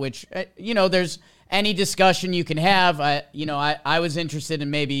comes out, which, there's any discussion you can have. I was interested in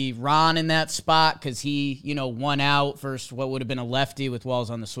maybe Ron in that spot because he, won out versus what would have been a lefty with Walls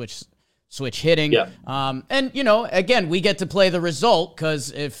on the switch hitting. Yeah. And, again, we get to play the result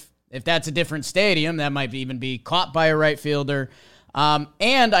because if that's a different stadium, that might even be caught by a right fielder.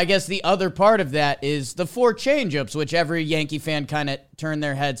 And I guess the other part of that is the 4 changeups, which every Yankee fan kind of turned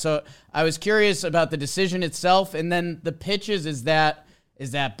their head. So I was curious about the decision itself, and then the pitches. Is that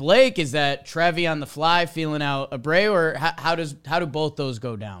Blake? Is that Trevi on the fly feeling out Abreu, or how do both those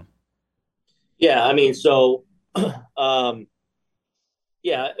go down? Yeah, I mean, so look,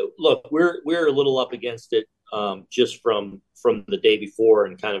 we're a little up against it just from the day before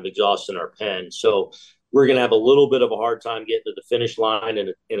and kind of exhausting our pen. So we're going to have a little bit of a hard time getting to the finish line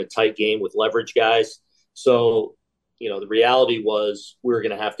in a tight game with leverage guys. So, the reality was we were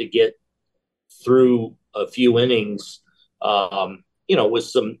going to have to get through a few innings, with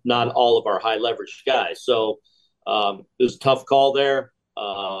some, not all of our high leverage guys. So it was a tough call there.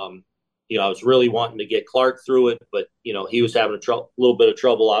 I was really wanting to get Clark through it, but, he was having a little bit of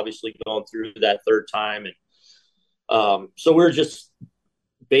trouble, obviously, going through that third time. And so we're just,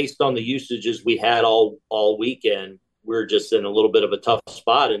 based on the usages we had all weekend, we're just in a little bit of a tough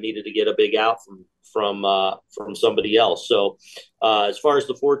spot and needed to get a big out from somebody else. So as far as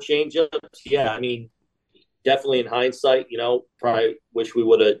the 4 changeups, yeah, I mean, definitely in hindsight, probably wish we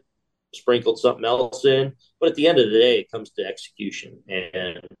would have sprinkled something else in. But at the end of the day, it comes to execution.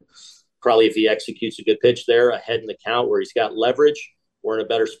 And probably if he executes a good pitch there ahead in the count where he's got leverage, we're in a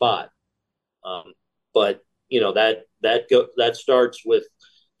better spot. But that starts with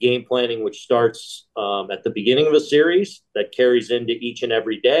game planning, which starts at the beginning of a series that carries into each and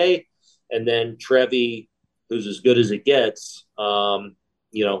every day. And then Trevi, who's as good as it gets,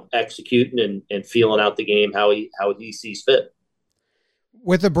 executing and feeling out the game how he sees fit.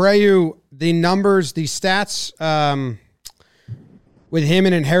 With Abreu, the numbers, the stats with him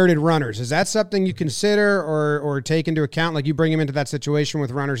and inherited runners, is that something you consider or take into account? Like you bring him into that situation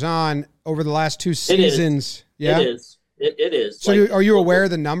with runners on over the last 2 seasons? Yeah, it is. It is. So are you aware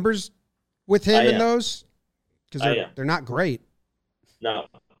of the numbers with him in those? Because they're not great. No.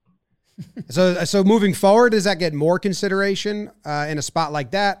 So moving forward, does that get more consideration in a spot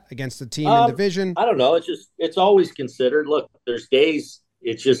like that against the team in division? I don't know. It's always considered. Look, there's days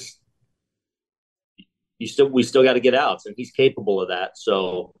it's just we still got to get outs, and he's capable of that.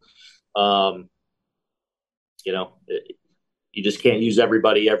 So, you just can't use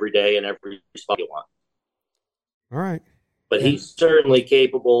everybody every day in every spot you want. All right, but he's certainly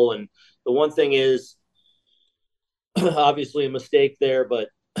capable. And the one thing is, obviously a mistake there, but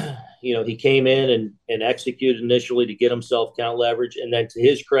he came in and executed initially to get himself count leverage. And then to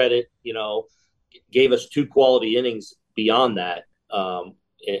his credit, gave us 2 quality innings beyond that.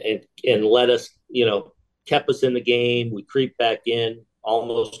 And let us, kept us in the game. We creeped back in,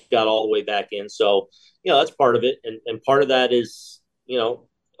 almost got all the way back in. So, that's part of it. And part of that is,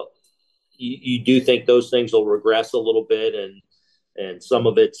 you do think those things will regress a little bit. And some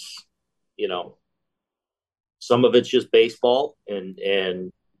of it's, some of it's just baseball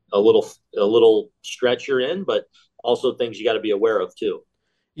and a little stretch you're in, but also things you got to be aware of too.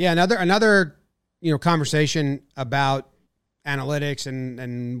 Yeah. Another, conversation about analytics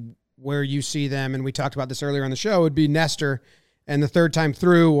and where you see them. And we talked about this earlier on the show would be Nestor and the third time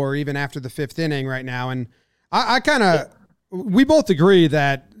through, or even after the 5th inning right now. And we both agree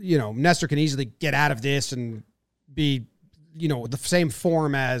that, Nestor can easily get out of this and be, the same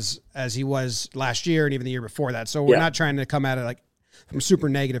form as he was last year and even the year before that. So we're not trying to come at it like from a super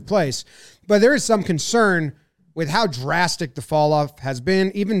negative place, but there is some concern with how drastic the fall off has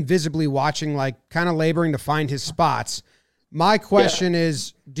been, even visibly watching, like kind of laboring to find his spots. My question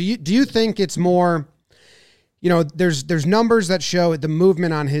is, do you think it's more, there's numbers that show the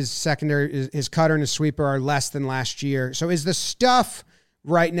movement on his secondary, his cutter and his sweeper are less than last year. So is the stuff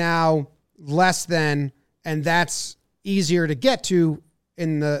right now less than, and that's easier to get to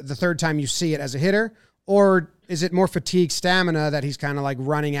in the third time you see it as a hitter? Or is it more fatigue, stamina that he's kind of like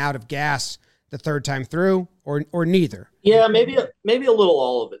running out of gas the third time through, or neither? Yeah, maybe a little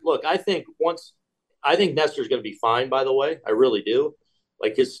all of it. Look, I think Nestor's going to be fine, by the way. I really do.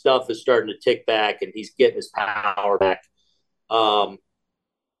 Like his stuff is starting to tick back and he's getting his power back.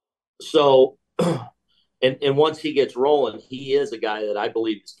 So, and once he gets rolling, he is a guy that I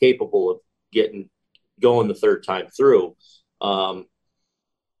believe is capable of going the third time through.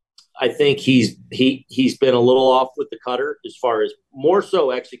 I think he's been a little off with the cutter as far as more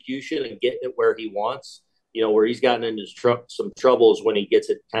so execution and getting it where he wants. Where he's gotten into some troubles when he gets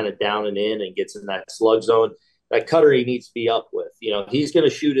it kind of down and in and gets in that slug zone. That cutter he needs to be up with. He's going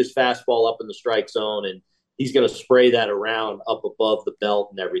to shoot his fastball up in the strike zone and he's going to spray that around up above the belt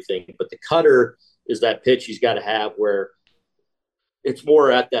and everything. But the cutter is that pitch he's got to have where it's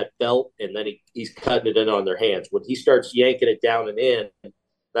more at that belt and then he's cutting it in on their hands. When he starts yanking it down and in,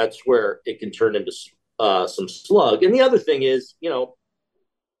 that's where it can turn into some slug. And the other thing is,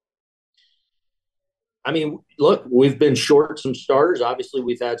 look, we've been short some starters. Obviously,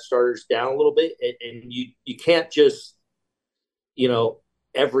 we've had starters down a little bit, and you can't just,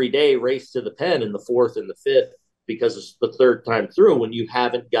 every day race to the pen in the 4th and the 5th because it's the third time through when you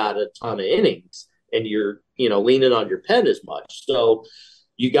haven't got a ton of innings and you're, leaning on your pen as much. So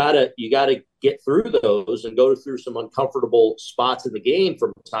you gotta get through those and go through some uncomfortable spots in the game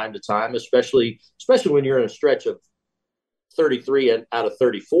from time to time, especially when you're in a stretch of 33 out of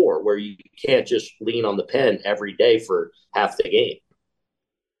 34, where you can't just lean on the pen every day for half the game.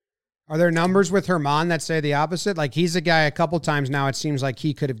 Are there numbers with Herman that say the opposite? Like he's a guy a couple times now, it seems like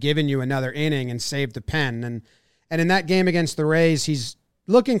he could have given you another inning and saved the pen. And in that game against the Rays, he's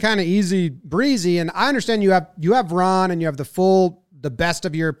looking kind of easy breezy. And I understand you have Ron and you have the best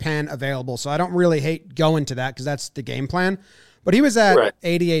of your pen available. So I don't really hate going to that because that's the game plan. But he was at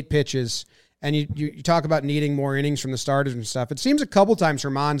 88 pitches And you talk about needing more innings from the starters and stuff. It seems a couple times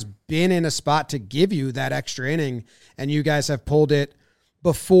Herman's been in a spot to give you that extra inning, and you guys have pulled it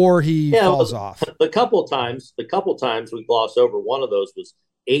before he falls off. The couple times we glossed over, one of those was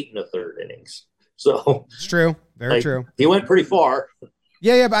 8 1/3 innings. So it's true. Very true. He went pretty far.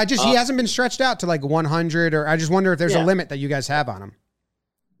 Yeah, but he hasn't been stretched out to like 100, or I just wonder if there's a limit that you guys have on him.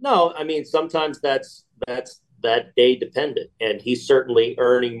 No, I mean, sometimes that's that day dependent, and he's certainly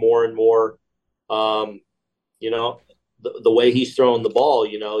earning more and more. You know, the way he's throwing the ball,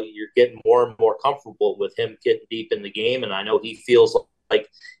 you know, you're getting more and more comfortable with him getting deep in the game, and I know he feels like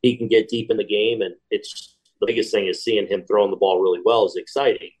he can get deep in the game, and it's the biggest thing is seeing him throwing the ball really well is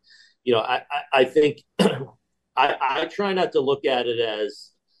exciting. You know, I think I try not to look at it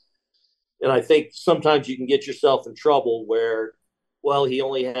as, and I think sometimes you can get yourself in trouble where, well, he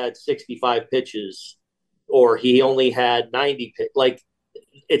only had 65 pitches or he only had 90 pitches. Like,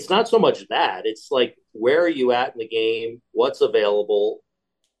 it's not so much that. It's like, where are you at in the game? What's available?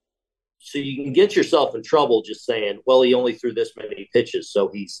 So you can get yourself in trouble just saying, well, he only threw this many pitches.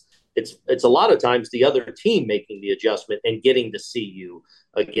 So it's a lot of times the other team making the adjustment and getting to see you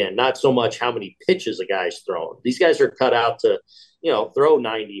again, not so much how many pitches a guy's throwing. These guys are cut out to, you know, throw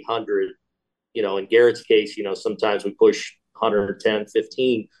 90, 100, you know, in Garrett's case, you know, sometimes we push 110,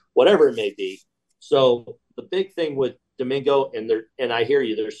 15, whatever it may be. So the big thing with Domingo, and I hear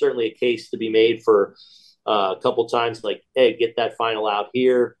you, there's certainly a case to be made for a couple times, like, hey, get that final out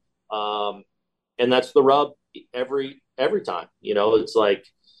here. And that's the rub every time, you know, it's like,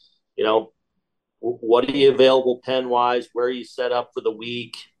 you know, what are you available pen wise? Where are you set up for the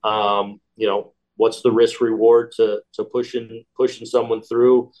week? You know, what's the risk reward to pushing someone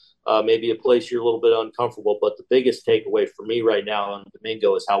through maybe a place you're a little bit uncomfortable. But the biggest takeaway for me right now on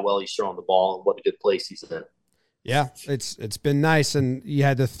Domingo is how well he's throwing the ball and what a good place he's in. Yeah, it's been nice. And you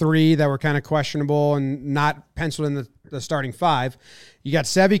had the 3 that were kind of questionable and not penciled in the starting 5. You got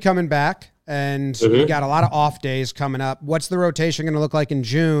Sevy coming back, and you got a lot of off days coming up. What's the rotation going to look like in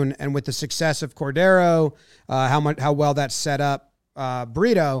June? And with the success of Cordero, how well that's set up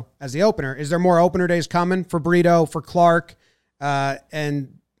Brito as the opener. Is there more opener days coming for Brito, for Clark? And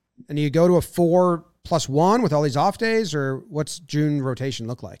you go to a 4+1 with all these off days, or what's June rotation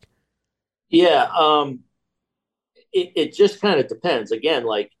look like? Yeah, it just kind of depends. Again,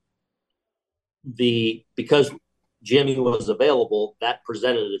 like because Jimmy was available, that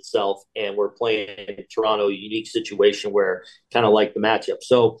presented itself, and we're playing in Toronto, a unique situation where kind of like the matchup.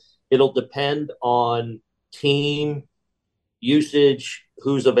 So it'll depend on team usage,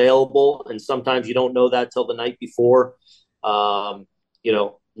 who's available, and sometimes you don't know that till the night before. You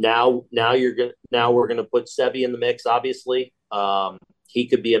know, now we're gonna put Sevy in the mix. Obviously, he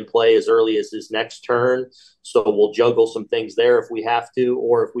could be in play as early as his next turn, so we'll juggle some things there if we have to,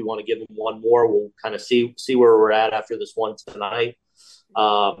 or if we want to give him one more, we'll kind of see where we're at after this one tonight.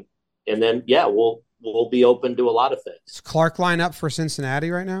 And then we'll be open to a lot of things. Does Clark line up for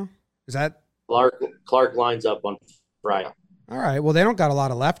Cincinnati right now? Is that Clark lines up on Friday? All right. Well, they don't got a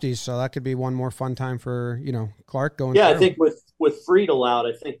lot of lefties, so that could be one more fun time for, you know, Clark going. Yeah, through. I think with Friedel out,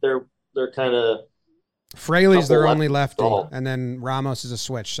 I think they're kind of Fraley's their only lefty, and then Ramos is a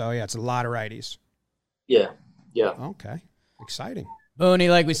switch. So yeah, it's a lot of righties. Yeah. Okay, exciting. Boone,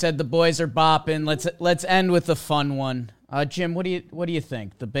 like we said, the boys are bopping. Let's end with the fun one. Jim, what do you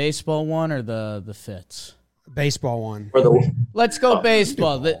think? The baseball one or the Fitz? Baseball one. Let's go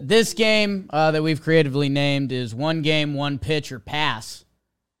baseball. This game that we've creatively named is 1 game, 1 pitch or pass.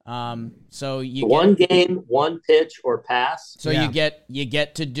 So you one game, 1 pitch or pass. So you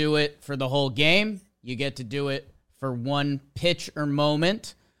get to do it for the whole game. You get to do it for 1 pitch or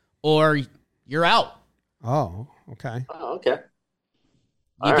moment, or you're out. Oh, okay. Oh, okay.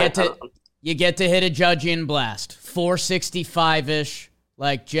 You get to hit a Judgian blast, 465-ish,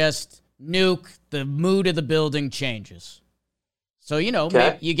 like just nuke. The mood of the building changes. So, you know,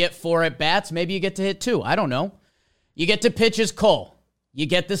 maybe you get 4 at bats. Maybe you get to hit 2. I don't know. You get to pitch as Cole. You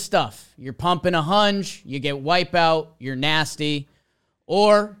get the stuff. You're pumping a hunch. You get wipeout. You're nasty.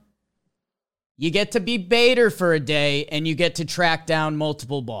 Or you get to be Bader for a day, and you get to track down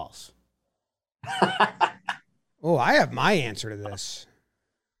multiple balls. Oh, I have my answer to this.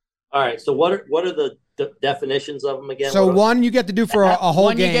 All right. So what are the definitions of them again? So one you get to do for a whole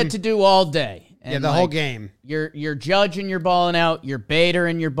one game. You get to do all day. And the whole game. You're Judge and you're balling out. You're Bader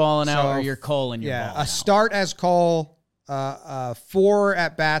and you're balling out, or you're Cole and you're balling out. Yeah, a start as Cole, 4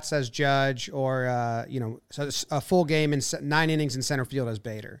 at bats as Judge, or so a full game in 9 innings in center field as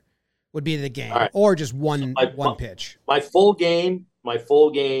Bader would be the game, right. Or just one pitch. My full game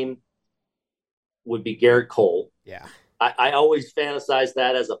would be Garrett Cole. Yeah. I always fantasize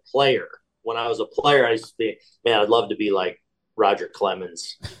that as a player. when I was a player, I used to be, man, I'd love to be like Roger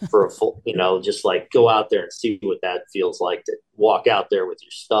Clemens for a full, just like go out there and see what that feels like to walk out there with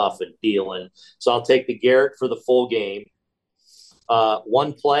your stuff and dealing. So I'll take the Garrett for the full game.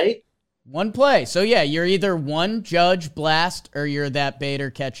 One play. One play. So, yeah, you're either one Judge blast or you're that Bader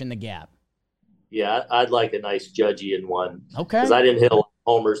catching the gap. Yeah, I'd like a nice Judgian one. Okay. Because I didn't hit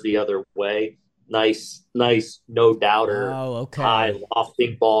homers the other way. Nice, no doubter. Oh, okay. High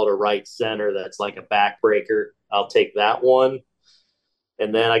lofting ball to right center that's like a backbreaker. I'll take that one.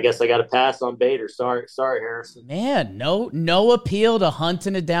 And then I guess I got to pass on Bader. Sorry, Harrison. Man, no appeal to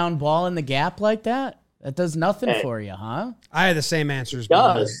hunting a down ball in the gap like that? That does nothing for you, huh? I had the same answers. It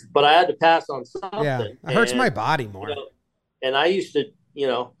does, but I had to pass on something. Yeah, it hurts my body more. And I used to,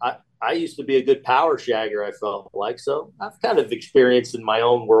 I used to be a good power shagger, I felt like. So I've kind of experienced in my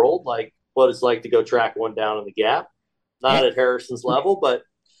own world, like what it's like to go track one down in the gap. Not at Harrison's level, but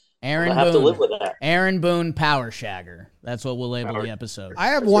I have to live with that. Aaron Boone, power shagger. That's what we'll label the episode. I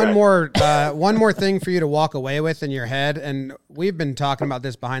have one more thing for you to walk away with in your head, and we've been talking about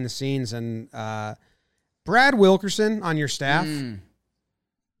this behind the scenes. And Brad Wilkerson on your staff.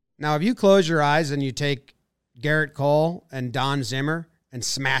 Now, if you close your eyes and you take Garrett Cole and Don Zimmer and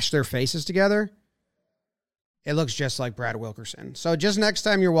smash their faces together, it looks just like Brad Wilkerson. So just next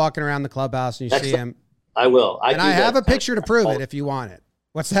time you're walking around the clubhouse and you see him, I will. I have a picture to prove it if you want it.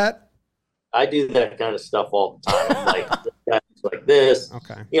 What's that? I do that kind of stuff all the time. I'm like this.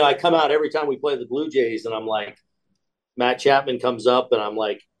 Okay. I come out every time we play the Blue Jays, and I'm like, Matt Chapman comes up, and I'm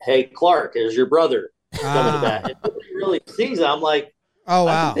like, hey, Clark, is your brother coming to bat? And he really sees it. I'm like, oh,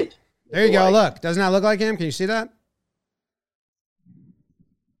 wow. There you go. Look, doesn't that look like him? Can you see that?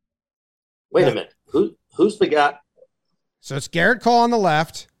 Wait a minute. Who's the guy? So it's Garrett Cole on the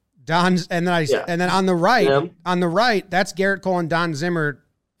left, and then on the right, that's Garrett Cole and Don Zimmer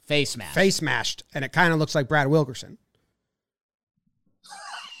face mashed, and it kind of looks like Brad Wilkerson.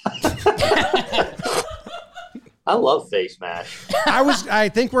 I love face mash. I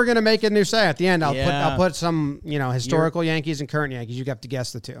think we're gonna make a new say at the end. I'll put some historical Yankees and current Yankees. You have to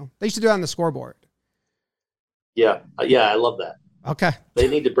guess the two. They used to do it on the scoreboard. Yeah, I love that. Okay, they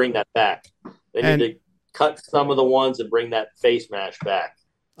need to bring that back. They need to cut some of the ones and bring that face mash back.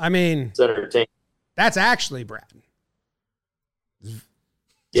 I mean, it's entertaining. That's actually Brad.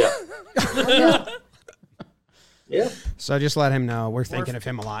 Yeah. Yeah. So just let him know we're thinking of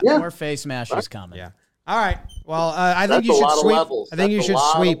him a lot. Yeah. More face mash is coming. Yeah. All right. Well, I think you should sweep. I think you should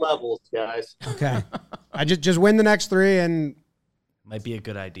sweep levels, guys. Okay. I just win the next three, and might be a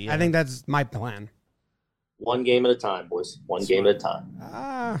good idea. I think that's my plan. One game at a time, boys. One game at a time.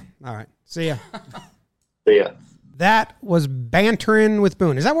 All right. See ya. See ya. That was Bantering with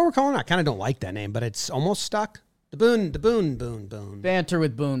Boone. Is that what we're calling it? I kind of don't like that name, but it's almost stuck. The Boone. Banter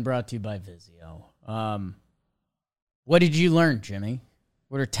with Boone brought to you by Vizio. What did you learn, Jimmy?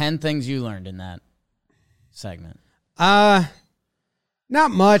 What are 10 things you learned in that segment? Not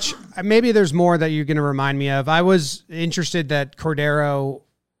much. Maybe there's more that you're going to remind me of. I was interested that Cordero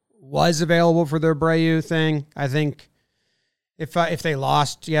was available for the Abreu thing. I think if they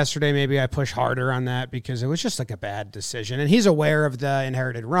lost yesterday, maybe I push harder on that because it was just like a bad decision. And he's aware of the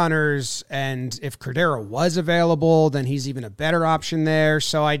inherited runners. And if Cordero was available, then he's even a better option there.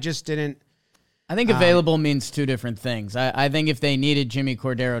 So I just didn't. I think available means two different things. I think if they needed Jimmy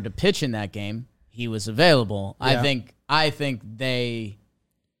Cordero to pitch in that game, he was available. Yeah. I think they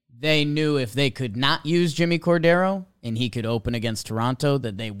knew if they could not use Jimmy Cordero and he could open against Toronto,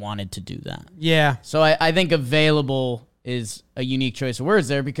 that they wanted to do that. Yeah. So I think available is a unique choice of words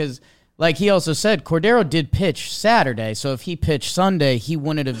there because, like he also said, Cordero did pitch Saturday. So if he pitched Sunday, he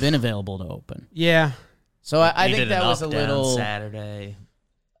wouldn't have been available to open. Yeah. So I think that was a little Saturday.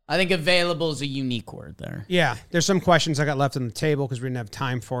 I think available is a unique word there. Yeah. There's some questions I got left on the table because we didn't have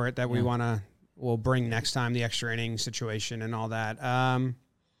time for it that we'll bring next time, the extra inning situation and all that.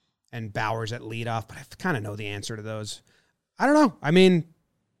 And Bowers at leadoff, but I kind of know the answer to those. I don't know. I mean,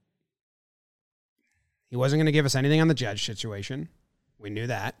 he wasn't going to give us anything on the Judge situation. We knew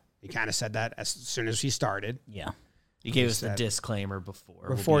that. He kind of said that as soon as he started. Yeah. He gave us the disclaimer before.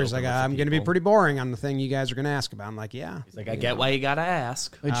 Before he's like, I'm going to be pretty boring on the thing you guys are going to ask about. I'm like, yeah. He's like, I get why you got to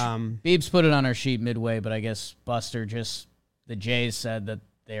ask. Which Beebs put it on our sheet midway, but I guess Buster the Jays said that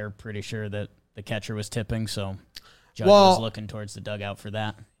they're pretty sure that the catcher was tipping, so Judge was looking towards the dugout for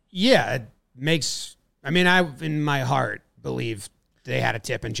that. Yeah, it makes... I mean, I, in my heart, believe they had a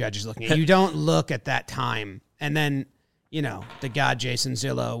tip and Judge is looking at it. You don't look at that time. And then, the god Jason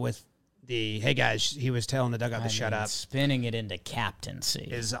Zillow with the, hey guys, he was telling the dugout to shut up. Spinning it into captaincy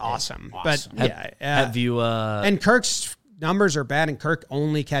is awesome. Awesome. But have you... and Kirk's numbers are bad and Kirk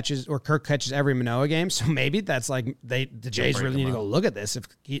catches every Manoah game. So maybe that's like the Jays really need to go look at this if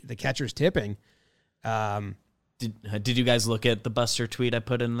the catcher's tipping. Did you guys look at the Buster tweet I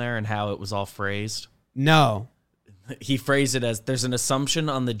put in there and how it was all phrased? No. He phrased it as, there's an assumption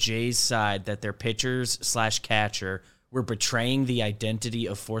on the Jays side that their pitchers/catcher were betraying the identity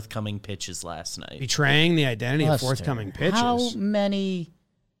of forthcoming pitches last night. Betraying the identity of forthcoming pitches? How many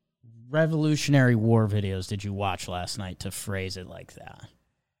Revolutionary War videos did you watch last night to phrase it like that?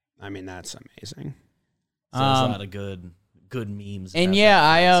 I mean, that's amazing. So there's a lot of good memes. And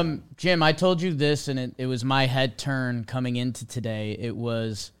yeah, Jim, I told you this, and it was my head turn coming into today. It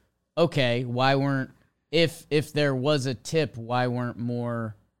was, okay, why weren't, if there was a tip, why weren't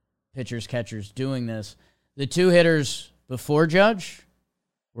more pitchers, catchers doing this? The two hitters before Judge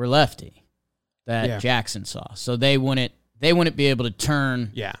were lefty that Jackson saw. So they wouldn't be able to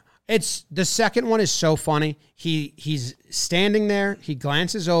turn. Yeah. It's the second one is so funny. He's standing there, he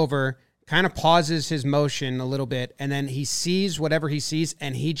glances over, kind of pauses his motion a little bit, and then he sees whatever he sees,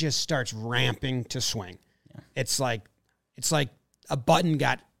 and he just starts ramping to swing. Yeah. It's like a button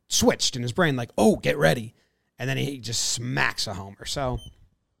got switched in his brain, like, oh, get ready. And then he just smacks a homer. So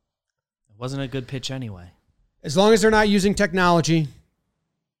it wasn't a good pitch anyway. As long as they're not using technology,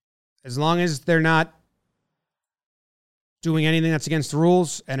 as long as they're not doing anything that's against the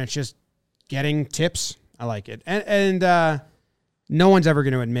rules, and it's just getting tips, I like it. And no one's ever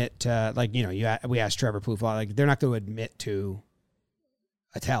going to admit, we asked Trevor Plouffe, like, they're not going to admit to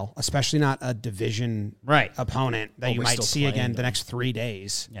a tell, especially not a division opponent that you might see again the next 3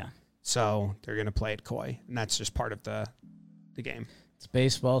 days. Yeah. So they're going to play it coy, and that's just part of the game. It's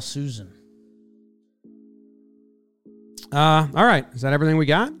baseball, Susan. All right. Is that everything we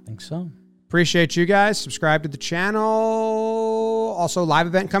got? I think so. Appreciate you guys. Subscribe to the channel. Also, live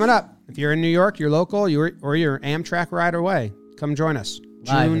event coming up. If you're in New York, you're local, or you're Amtrak ride away, come join us.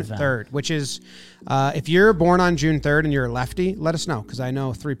 June 3rd, which is, if you're born on June 3rd and you're a lefty, let us know, because I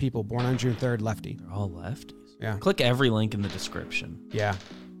know 3 people born on June 3rd lefty. They're all lefties. Yeah. Click every link in the description. Yeah.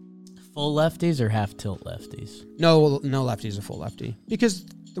 Full lefties or half tilt lefties? No lefty is a full lefty, because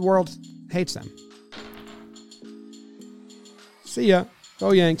the world hates them. See ya.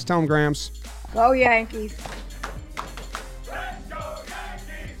 Go Yanks. Tell them Grams. Go Yankees.